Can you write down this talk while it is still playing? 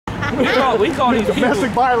We call these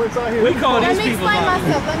domestic violence out here. We call these people.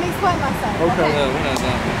 Let me explain myself. Okay.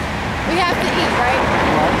 We have to eat, right?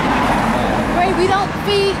 Right. We don't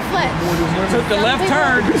feed flesh. Took the left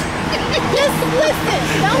turn. Just listen.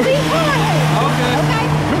 Don't be hard. Okay. Okay.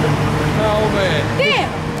 Oh man. Damn.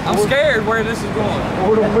 I'm scared where this is going.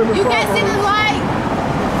 You can't see the light.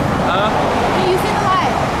 Can you see the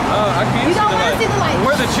light? I can't. You don't want to see the light.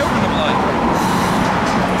 We're the children of light.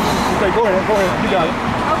 Okay, go ahead. You got it.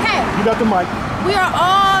 Okay. You got the mic. We are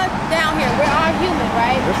all down here. We're all human,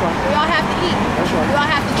 right? That's right. We all have to eat. That's right. We all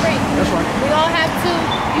have to drink. That's right. We all have to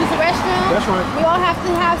use the restroom. That's right. We all have to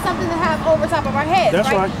have something to have over top of our heads. That's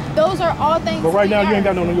right. Those are all things. But right now you ain't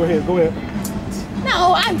got none on your head. Go ahead.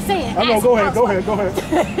 No, I'm saying. I know. Go ahead. Go ahead.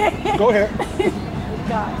 Go ahead.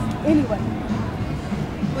 God. Anyway.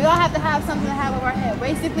 We all have to have something to have over our head.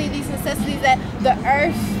 Basically, these necessities that the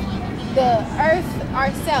earth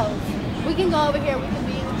ourselves. We can go over here. We can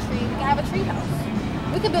be in a tree. We can have a tree house.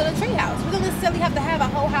 We can build a tree house. We don't necessarily have to have a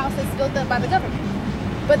whole house that's built up by the government.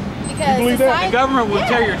 But because the government will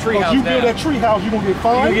tear your tree house down. If you build that tree house, you're gonna get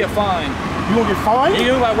fined. You get fined. You gonna get fined?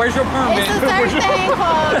 You like, where's your permit? It's a certain thing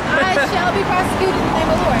called I shall be prosecuted in the name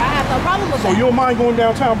of the Lord. I have no problem with that. So you don't mind going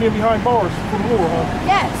downtown being behind bars for the Lord, huh?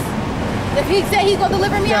 Yes. If he said he's gonna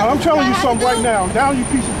deliver me out, I'm telling you something right now. Now you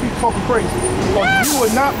piece of people talking crazy. Yes. You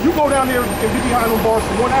would not. You go down there and be behind those bars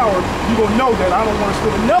for 1 hour. You gonna know that I don't want to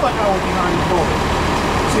spend another hour behind these bars.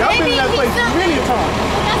 See, I've been in that place many a time.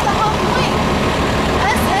 But that's the whole point.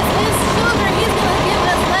 Us as his children, he's gonna give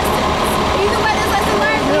us lessons. Either way, there's lesson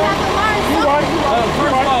learned. We have to learn something. You're right.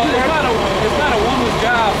 First of all, it's not a woman's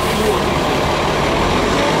job to do what we do.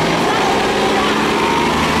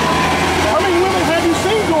 How many women have you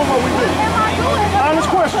seen doing what we do? Am I doing? Honest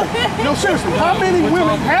question. No, seriously. How many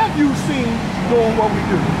women have you seen doing what we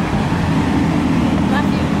do?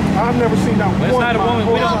 I've never seen that one. It's not a woman.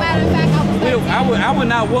 No matter of fact, I would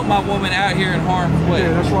not want my woman out here in harm's way.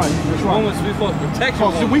 Yeah, that's right. That's right. Women's supposed to protect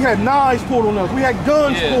your woman. We had knives pulled on us. We had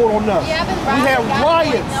guns pulled on us. Yeah, we had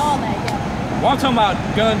riots. All that, yeah. Well, I'm talking about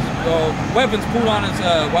guns, weapons pulled on us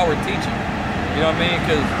while we're teaching. You know what I mean?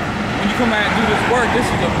 Because when you come out and do this work, this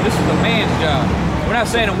is a man's job. We're not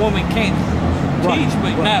saying a woman can't teach,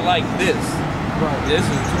 but not like this. Right. This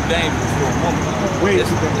is too dangerous for a woman. Way it's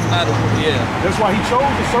too dangerous. not a, yeah. That's why he chose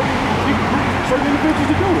certain individuals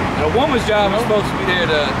to do it. And a woman's job is supposed to be there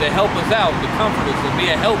to help us out, to comfort us, to be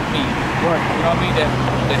a helpmeet. Right. You know what I mean?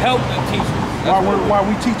 To help the teachers. Why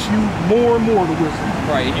we teach you more and more the wisdom.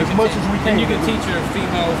 Right. As much as we can. And you can teach your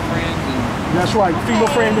female friends. And that's right.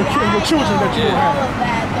 Female friends and your children that you will have. All of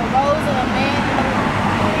that. The roles of a man and a woman.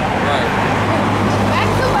 Right. Back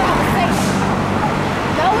to what I was saying.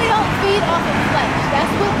 No, we don't feed off of flesh.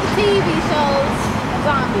 That's what the TV shows,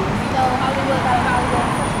 zombies. You know, Hollywood.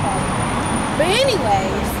 But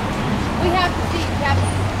anyways, we have to feed.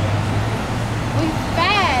 We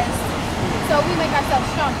fast, so we make ourselves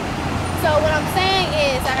stronger. So what I'm saying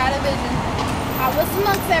is, I got a vision. I was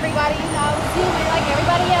amongst everybody, you know, I was human like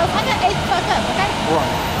everybody else. I got ate the fuck up, okay?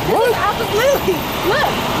 Right. What? I was literally,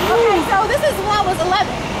 look, okay, so this is when I was 11.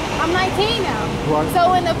 I'm 19 now. Right.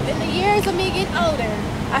 So in the years of me getting older,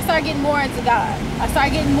 I started getting more into God. I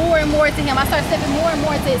started getting more and more into Him. I started stepping more and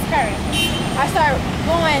more into His courage. I started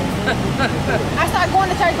going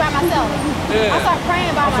to church by myself. Yeah. I started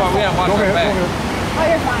praying by myself. We have to watch our back. Oh,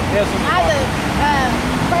 you're fine. Yes, I had to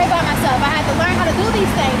pray by myself. I had to learn how to do these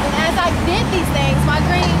things. And as I did these things, my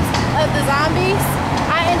dreams of the zombies,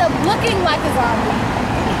 I ended up looking like a zombie.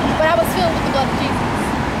 But I was filled with the blood of Jesus.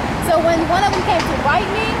 So when one of them came to bite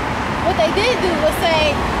me, what they did do was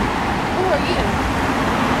say, who are you?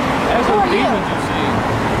 That's some demons you see.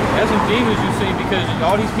 That's some demons you see because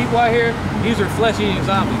all these people out here, these are flesh-eating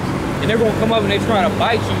zombies. And they're going to come up and they're trying to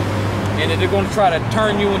bite you. And then they're going to try to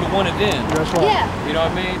turn you into one of them. That's right. Yeah. You know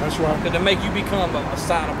what I mean? That's right. Because to make you become a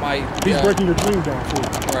sodomite. He's breaking your dream down for you.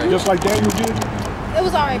 Right. Just like Daniel did. It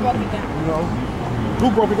was already broken down. You know?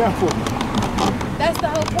 Who broke it down for you? That's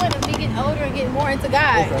the whole point of me getting older and getting more into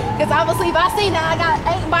God. Because obviously if I see that I got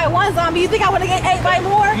ate by one zombie, you think I want to get ate by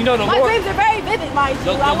more? You know, my dreams are very vivid, mind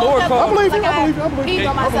you. I woke up I believe you. I believe you.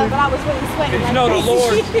 on myself, but I was really sweating. You know the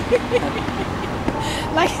Lord.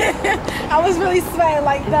 Like I was really sweating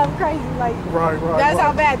like dumb crazy. Like right. That's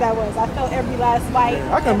how bad that was. I felt every last bite.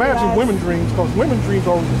 Yeah, I can imagine women's dreams because women's dreams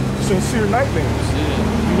are sincere nightmares.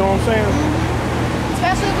 Yeah. You know what I'm saying?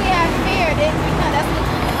 Especially if we have fear, then that's what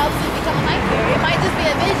helps it become a nightmare. It might just be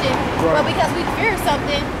a vision, but because we fear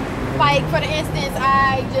something, like for instance,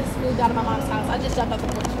 I just moved out of my mom's house. I just jumped off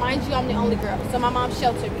the porch. Mind you, I'm the only girl, so my mom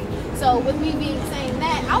sheltered me. So with me saying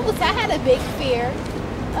that, I had a big fear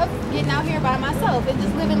of getting out here by myself and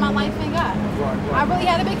just living my life in God. I really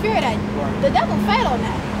had a big fear of that. The devil fed on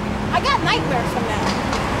that. I got nightmares from that.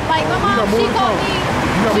 Like my mom, she called me,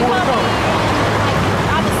 like,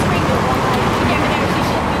 I was screaming one night. She came in there and she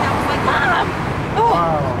shook me and I was like, Mom! Oh.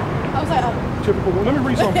 Wow. I was like, oh. Typical. Well, let me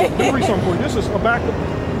read something. Let me read something for you. This is Habakkuk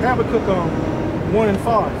 1 and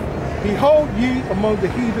 5. Behold ye among the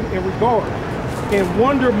heathen in regard, and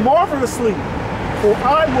wonder marvelously, for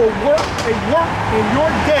I will work a work in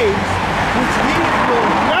your days which ye will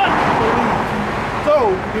not believe,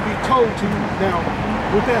 though it be told to you. Now,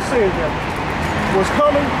 with that said, that what's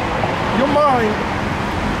coming, your mind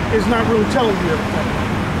is not really telling you everything.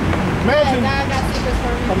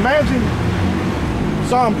 Imagine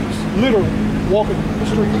zombies, literally, walking the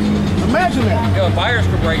streets. Imagine that. Yo, a virus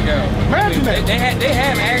could break out. Imagine that. They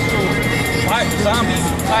have actual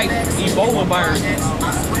zombie-type Ebola viruses.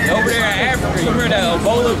 Over there in Africa, you remember that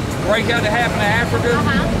Ebola breakout that happened in Africa?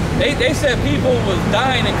 They said people was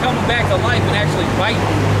dying and coming back to life and actually biting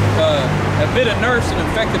a bit of nurse and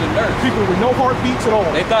infected a nurse. People with no heartbeats at all.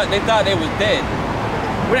 They thought they was dead.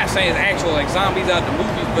 We're not saying it's actual like zombies out the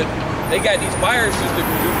movies, but they got these viruses that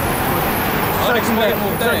do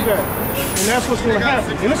unexplainable things. And that's what's going to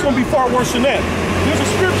happen. And it's going to be far worse than that. There's a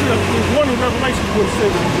scripture that one of the Revelations where it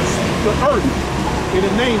says the earth, and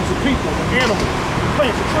it names the people, the animals, the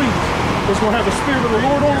plants, the trees. It's going to have the Spirit of the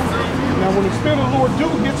Lord on them. Now when the Spirit of the Lord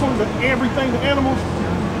gets on everything, the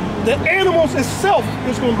animals itself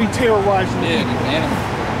is going to be terrorizing. Yeah, the animals.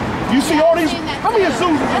 You see all these, how many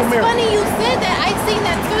zoos in America? That's funny you said that. I've seen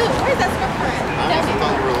that too. Where's that scripture at?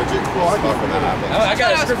 I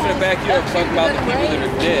got a scripture to back you up talking about the people that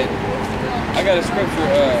are dead. I got a scripture,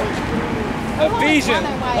 Ephesians,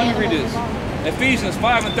 let me read this. Ephesians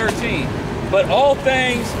 5 and 13. But all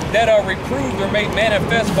things that are reproved are made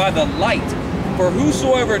manifest by the light. For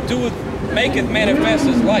whosoever maketh manifest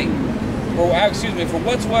is light. For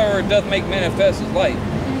whatsoever doth make manifest is light.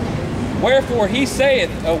 Wherefore he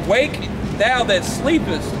saith, awake thou that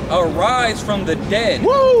sleepest, arise from the dead,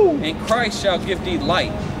 and Christ shall give thee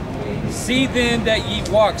light. See then that ye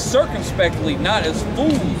walk circumspectly, not as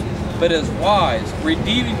fools, but as wise,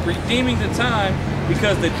 redeeming the time,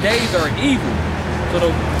 because the days are evil. So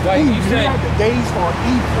you said the days are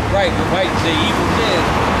evil. Right, the evil dead.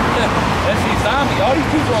 That's these zombies. All these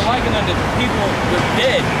people are likened unto people that are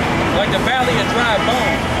dead, like the valley of dry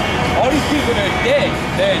bones. All these people that are dead,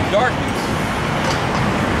 they're in darkness.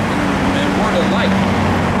 And we're the light.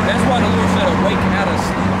 That's why the Lord said, awake out of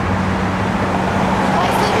sleep.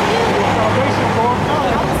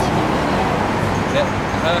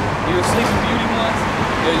 You were Sleeping Beauty once?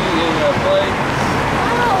 You play?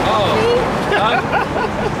 Oh,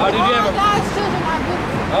 did you ever? God's children are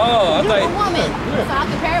beautiful. Oh, I thought. I'm a woman, so I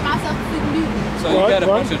compare myself to Sleeping Beauty. So you got a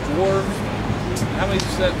bunch of dwarves. How many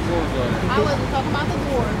set dwarves are there? I wasn't talking about the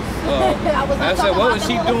dwarves. I said, what was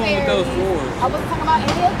she doing with those dwarves? I wasn't talking about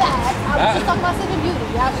any of that. I was just talking about Sleeping Beauty.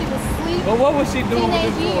 How she was asleep. But what was she doing with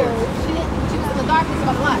the dwarves? She was in the darkness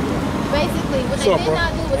of her life. Basically, what they did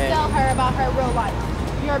not do was tell her about her real life.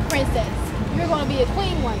 You're a princess. You're going to be a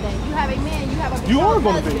queen one day. You have a man. You have a. You are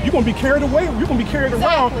going to be. You're going to be carried away. You're going to be carried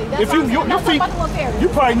around. If your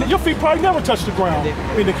feet probably never touch the ground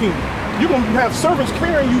in the kingdom. You're going to have servants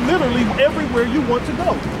carrying you literally everywhere you want to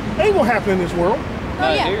go. Ain't going to happen in this world.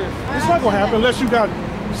 It's not going to happen unless you got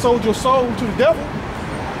sold your soul to the devil,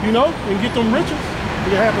 you know, and get them riches.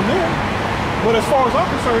 It happen then. But as far as I'm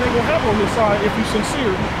concerned, it ain't going to happen on this side if you're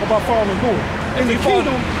sincere about following the Lord. In the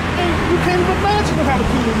kingdom, you can't even imagine how the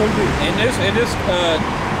kingdom will be. In this,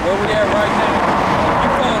 where we at right now, you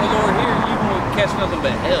follow the Lord here, you won't catch nothing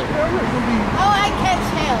but hell. Oh, I catch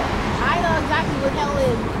hell. I know exactly what hell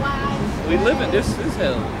is. Why? We live in this is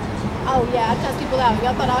hell. Oh yeah, I cuss people out.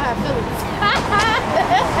 Y'all thought I have feelings.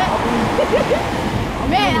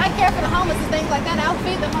 Man, I care for the homeless and things like that. I'll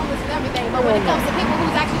feed the homeless and everything. But when it comes to people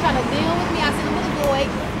who's actually trying to deal with me, I send them with a boy.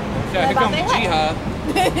 Yeah, here comes the jihad.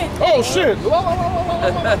 Oh shit!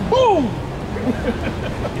 Boom!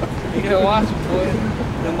 You gotta watch it, boy.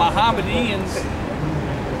 The Mohammedans,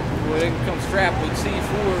 boy, they can come strapped with C4.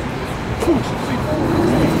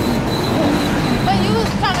 But you was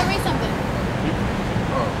trying to read something.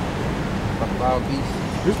 Wild beast.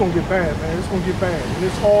 It's gonna get bad, man. It's gonna get bad, and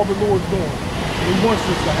it's all the Lord's doing. He wants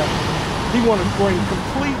this to happen. He wants to bring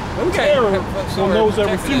complete terror on those that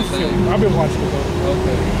refuse Him. I've been watching it.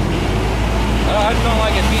 Okay. I just don't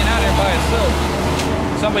like it being out there by itself.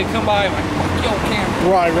 Somebody come by and like, fuck your camera.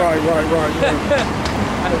 Right.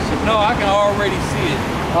 No, I can already see it.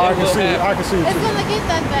 I can see it. It's gonna get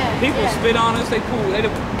that bad. People spit on us.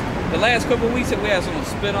 The last couple of weeks that we had someone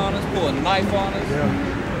spit on us, pull a knife on us. Yeah,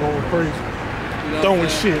 going crazy. You know throwing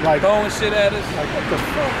what I'm saying? shit like throwing shit at us. what the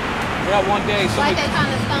fuck? Yeah, one day Like somebody, they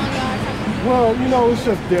trying to stone y'all or something. Well, you know, it's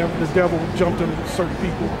just the devil jumped into certain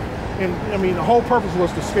people, and I mean the whole purpose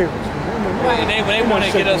was to scare us. and they want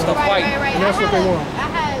to get us to fight. Right. And that's what they want.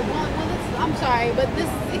 I had one. Well, I'm sorry, but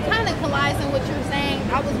it kind of collides in what you're saying.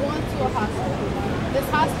 I was once to a hospital. This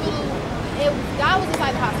hospital, God was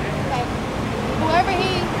inside the hospital. Okay,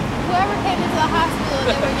 whoever came into the hospital,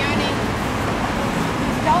 they were yearning.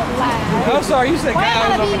 Don't laugh. I'm sorry, you said Why God was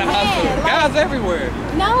gotta up be in the mad? hospital. Like- God's everywhere.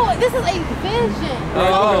 No, this is a vision.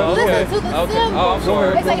 Oh, Listen okay. to the Okay. symbol. Oh, I'm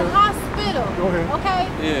sorry. It's a hospital. Go ahead. Okay?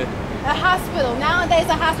 Yeah, A hospital. Nowadays,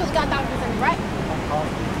 a hospital's got doctors in it, right?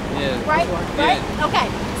 yeah. Right? Yeah. Right? Okay.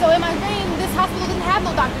 So in my dream, this hospital didn't have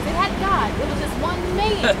no doctors. It had God. It was just one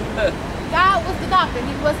man. God was the doctor.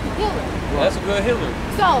 He was the healer. That's a good healer.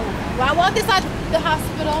 So when I walked inside the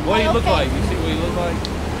hospital, I'm What do like, he look okay. like? You see what he look like?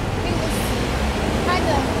 He was kind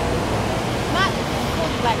of not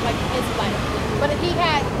full black, like his black, but he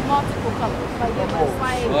had multiple colors. Like it was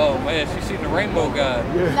like. Oh man, she seen the rainbow guy.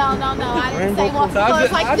 No, I didn't say Rainbow multiple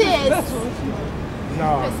colors like this.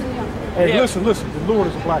 Nah. Pissing me off. Hey, Yeah. listen. The Lord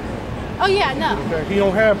is a black man. Oh yeah, no. Okay? He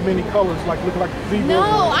don't have many colors like look like zebra.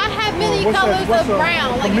 No, I have many What's that- colors what's of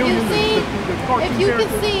brown. Like if you chameleon, see, the cartoon if you can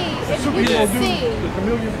character? see, The if you superhero can dude, see, the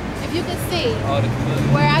chameleon. if you can see Oh, the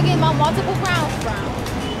where I get my multiple browns from.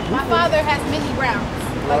 My father has many browns,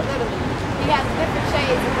 like literally. He has different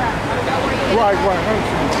shades of brown. I don't know where he gets it Right, from. right. I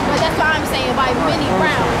understand. But that's what I'm saying by many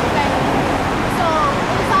browns, okay? So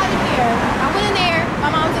inside of here, I went in there, my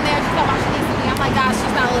mom's in there, she told me she needs to be. I'm like, gosh,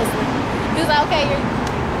 she's not listening. He was like, okay, you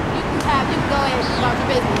can go ahead about your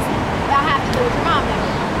business. But I have to do what your mom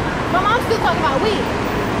does. My mom's still talking about weed.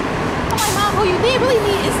 I'm like, Mom, who you really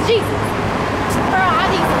need is Jesus. Girl, I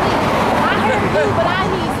need some weed. I heard you, but I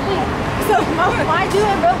need weed. So I do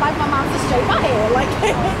in real life, my mom's just straight my head. Like,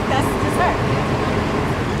 that's just her.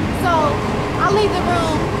 So I leave the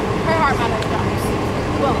room, her heart monitor drops.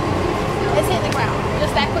 Boom. It's hitting the ground.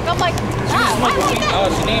 Just that quick. I'm like, God, why like that? Oh,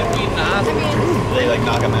 she needs weed in the I hospital. mean, Did they like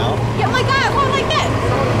knock him out? yeah, I'm like, God, why like that?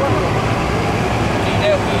 Need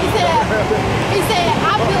that weed. He said,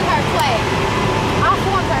 I built her clay. I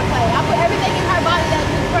formed her clay. I put everything in her body that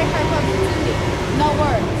would bring her closer to me. No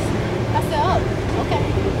words. I said, oh, okay,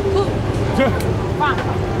 cool. Fine.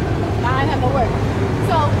 Now I have no words.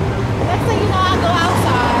 So, next thing you know, I go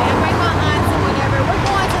outside. I bring my aunts and whatever. We're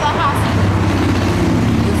going to the hospital.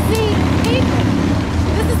 You see people.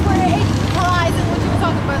 This is where it collides in what you were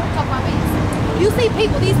talking about me. You see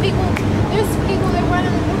people. These people, there's people that run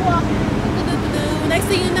in the walk. Next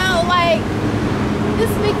thing you know, like, this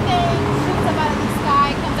big thing shoots up out of the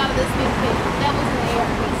sky, comes out of this big thing. Devil's in the air.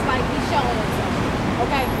 It's like he's showing himself.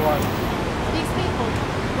 Okay? Right. These people,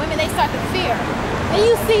 women, they start to fear. And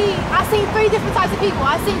you see, I seen 3 different types of people.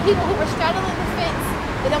 I seen people who were straddling the fence.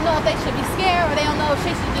 They don't know if they should be scared or they don't know if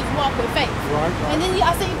they should just walk with faith. Right. And then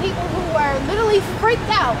I seen people who were literally freaked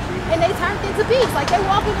out and they turned into beasts. Like they're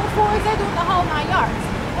walking on fours, they're doing the whole 9 yards.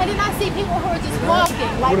 And then I see people who are just walking,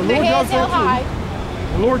 like Well, the their Lord heads does that held high.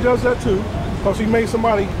 The Lord does that too, because he made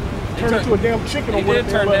somebody turn into a damn chicken or He did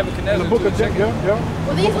turn whatever. Nebuchadnezzar In the book into of a chicken. Yeah.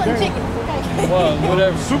 Well, these Book of weren't Daniel. chickens, okay? Well,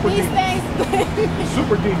 whatever. Super These demons. things.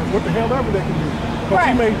 Super demons. What the hell ever they can do. Because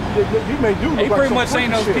Right. he may do look He like pretty some much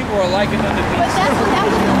saying freaky those shit. people are liking them to But beasts. that was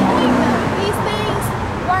the point though. These things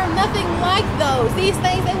were nothing like those. These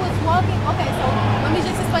things, they was walking. Okay, so let me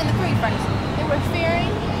just explain the 3 first. They were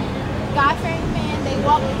fearing, God-fearing men. They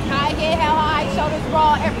walked high head, held high, shoulders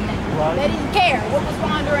broad, everything. Right. They didn't care what was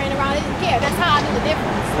wandering around. They didn't care. That's how I knew the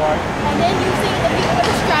difference. Right. And then you see the people that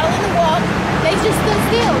were straddling the wall. They just stood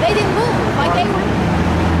still. They didn't move. Like they were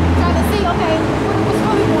trying to see, okay, what's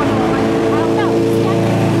really going on? Like, I don't know.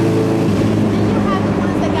 And then you have the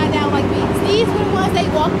ones that got down like bees. These were the ones they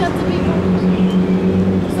walked up to people.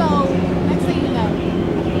 So next thing you know,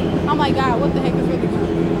 I'm like, God, what the heck is really going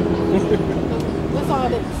on? What's all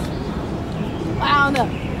this? I don't know.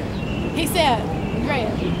 He said, Andrea,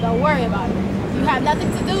 don't worry about it. You have nothing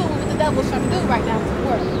to do with what the devil's trying to do right now to the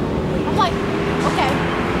world. I'm like, okay.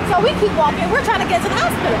 So we keep walking. We're trying to get to the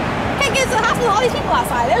hospital. Can't get to the hospital. All these people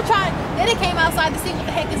outside. They came outside to see what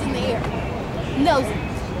the heck is in the air. Nosy.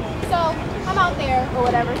 So I'm out there or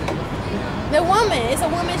whatever. The woman, it's a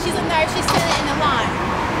woman. She's a nurse. She's sitting in the line.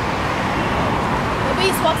 The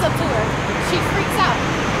beast walks up to her. She freaks out.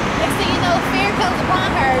 Next thing you know, fear comes upon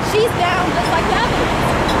her. She's down just like the other one.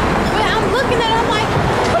 But I'm looking at her, I'm like,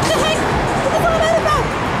 what the heck? What's all that about?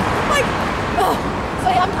 I'm like, oh. So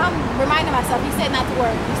I'm reminding myself, he said not to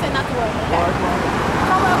worry. He said not to worry. Okay.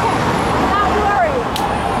 So I'm okay. Not worry.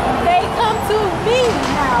 They come to me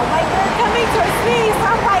now. Like they're coming towards me. So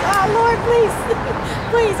I'm like, oh Lord, please.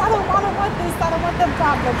 Please, I don't want this. I don't want them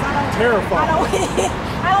problems. I don't. Terrified.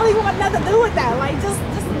 I don't even want nothing to do with that. Like, just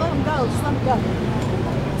let them go. Just let them go.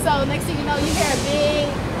 So next thing you know, you hear a big,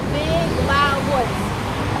 loud voice.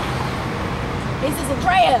 He says,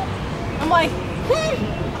 Andrea. I'm like, please.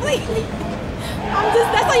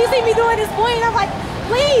 That's how you see me doing this point. I'm like,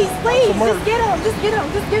 please, just get him.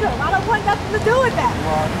 I don't want nothing to do with that.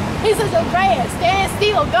 Right. He says, Andrea, stand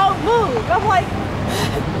still, don't move. I'm like,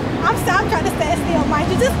 I'm trying to stand still, mind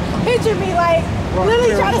you. Just picture me like,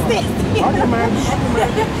 literally trying to stand still.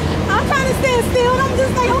 I'm trying to stand still, and I'm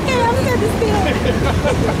just like, okay, I'm standing still.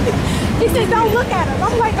 He says, don't look at him.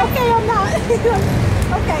 I'm like, okay, I'm not.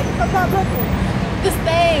 Okay, I'm not looking. This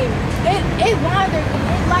thing, it wandered me.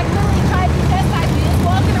 It like literally tried to chastise me. It's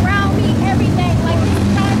walking around me, everything. Like it's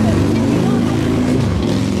trying to hit me on.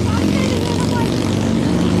 I'm standing there, I'm like,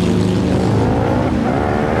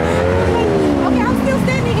 okay, I'm still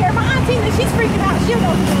standing here. My auntie, she's freaking out. She'll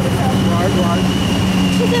know what's going on. Right.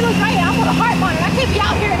 She said, look, right, I'm on a heart monitor. I can't be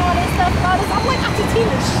out here and all this stuff and all this. I'm like, Auntie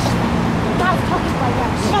Tina, shh. I was talking like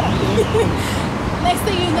that. Shut up. Next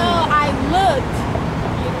thing you know, I looked.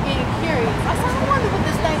 Being curious. I said, I wonder what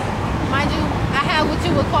this thing, mind you, I have what you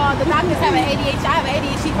would call, the doctors have an ADHD, I have an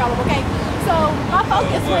ADHD problem, okay? So my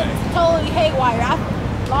focus went totally haywire. I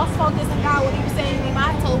lost focus and God, what he was saying to me,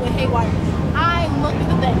 my totally went haywire. I looked at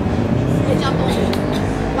the thing. It jumped on me.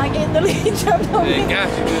 Like it literally jumped on me. It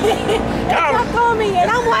jumped on me and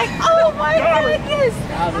I'm like, oh my goodness.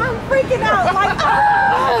 I'm freaking out. Like,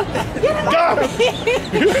 get it off me.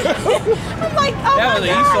 I'm like, oh my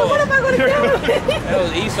God, what am I going to do? That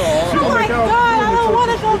was Esau. I'm like, God, I don't want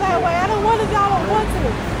to go that way. I don't want to.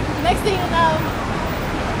 Next thing you know,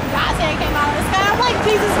 God's hand came out of the sky. I'm like,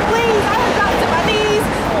 Jesus, please. I done dropped to my knees.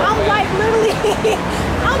 I'm like, literally,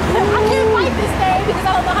 I can't fight this thing because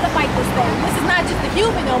I don't know how to fight this thing. This is not just the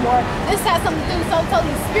human no more. This has something to do so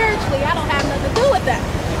totally spiritually. I don't have nothing to do with that.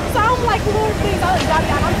 So I'm like, Lord, please, I done dropped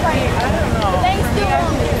down. I'm praying. I don't know. The thing's still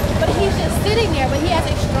on me. But he's just sitting there, but he has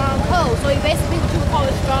a strong hold. So he basically what you would call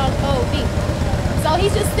a strong hold demon. So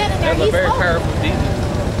he's just sitting there. That's a very powerful demon.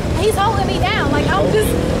 He's holding me down. Like, I'm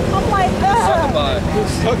like,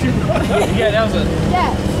 sucking by. Yeah, that was a...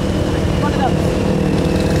 Yeah. One of those.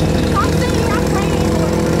 So I'm sitting here, I'm praying.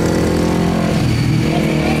 And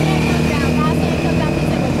the hand comes down. God's hand comes down. He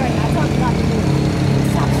said, well, great. I told you not to do it.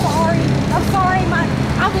 I'm sorry.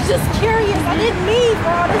 I was just curious. I didn't mean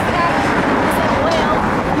for all this action. He said, well,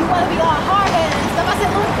 you want to be all hard-headed and stuff. I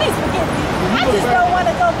said, Lord, please forgive me. I just don't want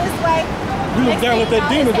to go this way. You look down at that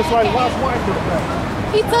demon just like Lot's wife did that.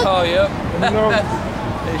 He took. Oh, yep. You know,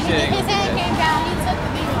 his hand came down. He took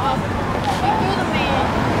the demon off. He threw the man,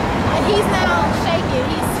 and he's now shaking.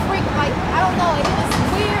 He's freaking like I don't know. It was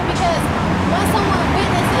weird because when someone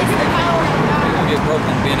witnesses the power of God, you get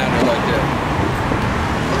broken being out there like that.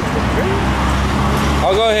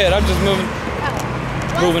 Oh, go ahead. I'm just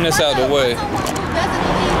moving this out of the way. Someone who doesn't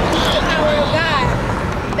believe in the power of God,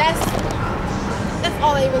 that's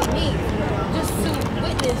all they really need. Just to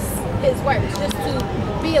witness his works, just to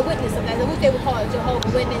be a witness of that. What they would call a Jehovah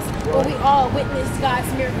Witness, but we all witness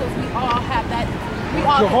God's miracles. We all have that. We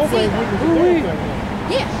all Jehovah can see Witness.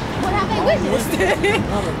 Yeah, what have they witnessed?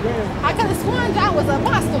 I could have sworn John was an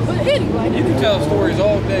apostle, but anyway. You can tell stories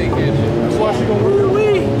all day, can't you? That's why she's gonna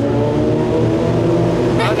woo-wee.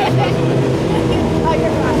 Oh,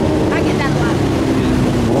 you're right. I get that a lot.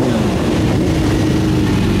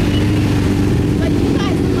 But you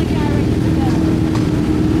guys look like you're already together.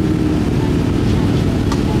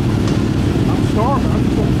 I'm starving. I'm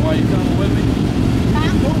just gonna... Why you coming with me?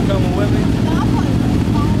 Huh? Coming with me? No, I'm going to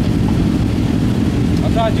I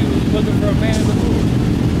thought you was looking for a man in the Lord.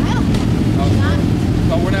 I don't.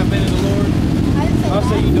 Oh, we're not men in the Lord? I didn't say I'll that.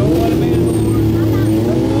 say you don't want a man in the Lord?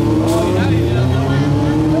 Oh, you're not even in the Lord?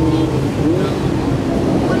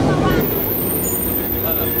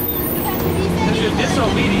 Because you're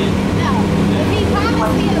disobedient. No. If he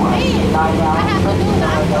promised me a man, I have to do what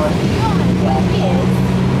I'm supposed to be doing, which is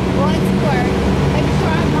going to work,